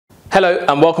Hello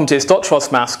and welcome to this Dr.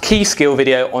 Frost Maths key skill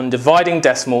video on dividing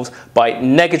decimals by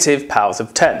negative powers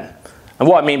of 10. And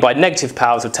what I mean by negative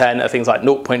powers of 10 are things like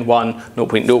 0.1,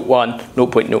 0.01,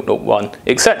 0.001,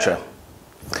 etc.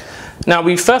 Now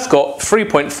we've first got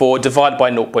 3.4 divided by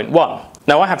 0.1.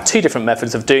 Now I have two different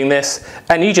methods of doing this,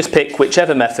 and you just pick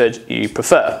whichever method you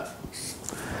prefer.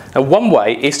 Now one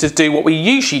way is to do what we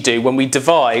usually do when we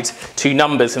divide two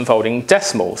numbers involving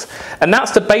decimals, and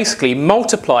that's to basically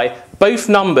multiply both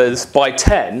numbers by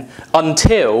 10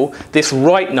 until this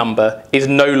right number is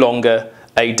no longer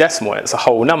a decimal, it's a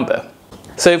whole number.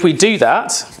 So if we do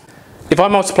that, if I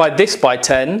multiply this by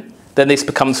 10, then this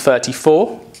becomes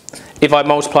 34. If I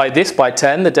multiply this by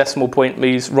 10, the decimal point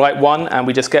moves right one and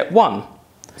we just get 1.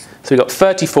 So we've got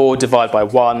 34 divided by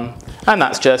 1, and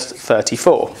that's just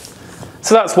 34.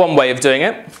 So that's one way of doing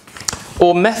it.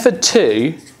 Or method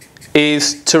 2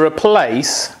 is to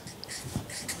replace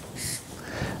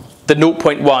the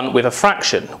 0.1 with a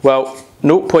fraction. Well,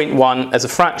 0.1 as a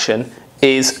fraction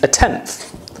is a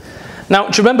tenth. Now,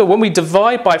 do you remember when we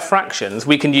divide by fractions,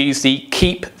 we can use the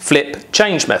keep, flip,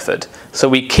 change method. So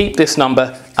we keep this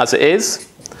number as it is,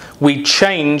 we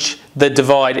change the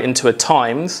divide into a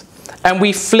times, and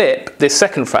we flip this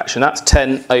second fraction, that's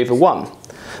 10 over 1.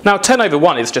 Now 10 over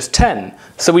 1 is just 10,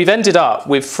 so we've ended up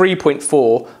with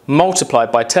 3.4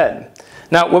 multiplied by 10.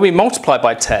 Now when we multiply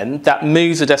by 10, that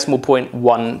moves the decimal point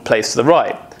one place to the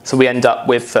right, so we end up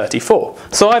with 34.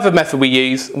 So either method we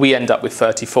use, we end up with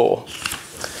 34.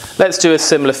 Let's do a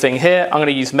similar thing here. I'm going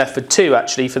to use method 2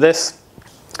 actually for this.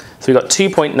 So we've got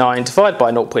 2.9 divided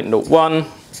by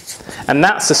 0.01, and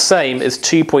that's the same as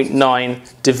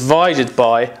 2.9 divided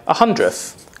by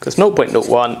 100th, because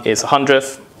 0.01 is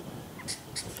 100th.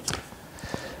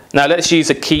 Now let's use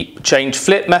a keep, change,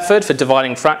 flip method for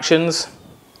dividing fractions.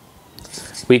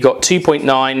 We got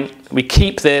 2.9, we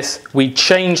keep this, we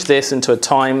change this into a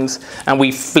times, and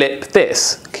we flip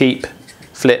this, keep,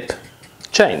 flip,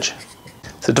 change.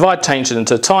 So divide, change it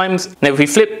into times. Now if we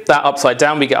flip that upside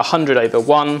down, we get 100 over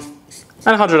 1, and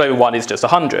 100 over 1 is just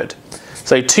 100.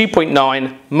 So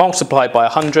 2.9 multiplied by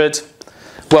 100,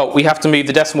 well, we have to move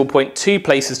the decimal point 2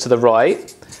 places to the right.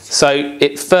 So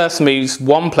it first moves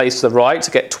one place to the right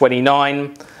to get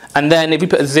 29, and then if we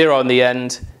put a 0 on the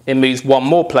end, it moves one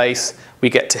more place, we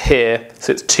get to here,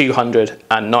 so it's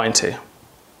 290.